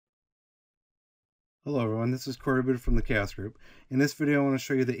Hello everyone, this is Corey Booth from the Chaos Group. In this video I want to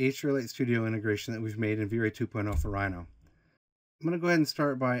show you the HDR Light Studio integration that we've made in VRay 2.0 for Rhino. I'm going to go ahead and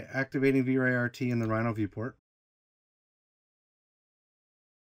start by activating VRay RT in the Rhino viewport.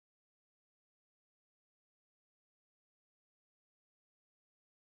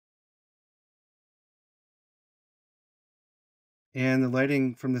 And the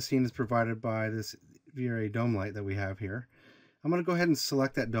lighting from the scene is provided by this VRay dome light that we have here. I'm going to go ahead and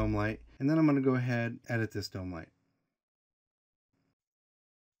select that dome light, and then I'm going to go ahead and edit this dome light.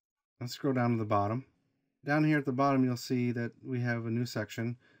 Let's scroll down to the bottom. Down here at the bottom you'll see that we have a new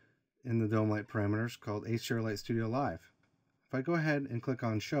section in the dome light parameters called HDR Light Studio Live. If I go ahead and click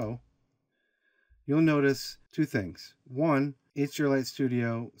on Show, you'll notice two things. One, HDR Light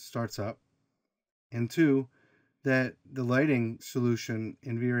Studio starts up, and two, that the lighting solution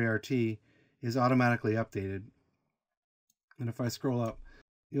in VRay RT is automatically updated. And if I scroll up,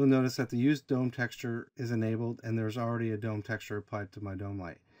 you'll notice that the Use Dome texture is enabled and there's already a dome texture applied to my dome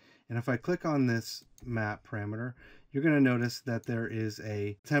light. And if I click on this map parameter, you're going to notice that there is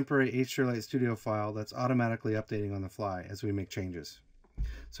a temporary HDR Light Studio file that's automatically updating on the fly as we make changes.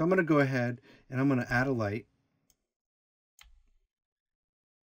 So I'm going to go ahead and I'm going to add a light.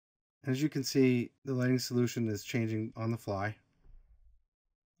 As you can see, the lighting solution is changing on the fly.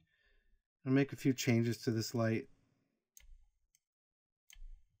 I'll make a few changes to this light.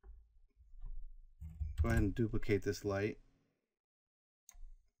 Go ahead and duplicate this light.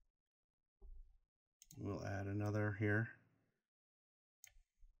 We'll add another here.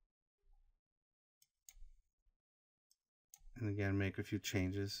 And again, make a few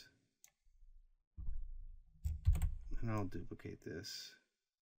changes. And I'll duplicate this.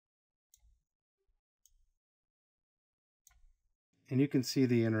 And you can see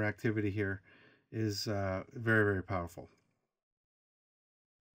the interactivity here is very, very powerful.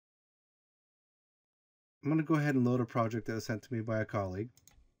 I'm going to go ahead and load a project that was sent to me by a colleague.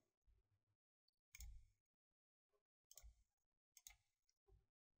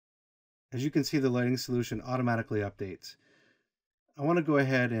 As you can see, the lighting solution automatically updates. I want to go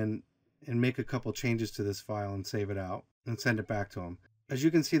ahead and make a couple changes to this file and save it out and send it back to him. As you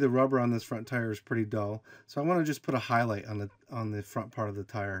can see, the rubber on this front tire is pretty dull, so I want to just put a highlight on the front part of the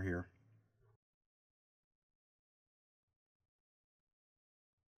tire here.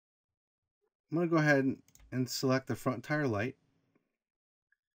 I'm going to go ahead and select the front tire light,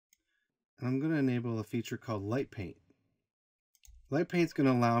 and I'm going to enable a feature called Light Paint. Light Paint is going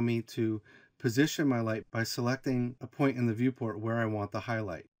to allow me to position my light by selecting a point in the viewport where I want the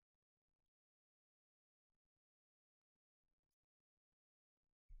highlight.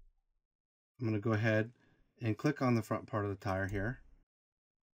 I'm going to go ahead and click on the front part of the tire here,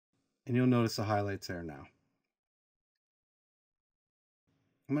 and you'll notice the highlights there now.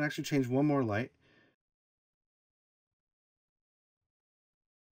 I'm going to actually change one more light.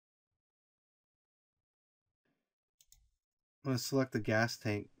 I'm going to select the gas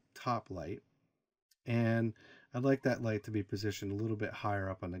tank top light, and I'd like that light to be positioned a little bit higher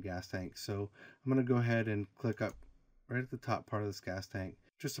up on the gas tank. So I'm going to go ahead and click up right at the top part of this gas tank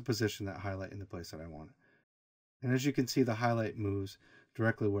just to position that highlight in the place that I want it. And as you can see, the highlight moves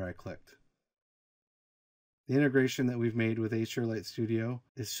directly where I clicked. The integration that we've made with HDR Light Studio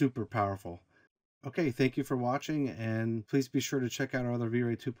is super powerful. Okay, thank you for watching, and please be sure to check out our other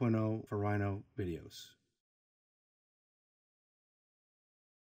VRay 2.0 for Rhino videos.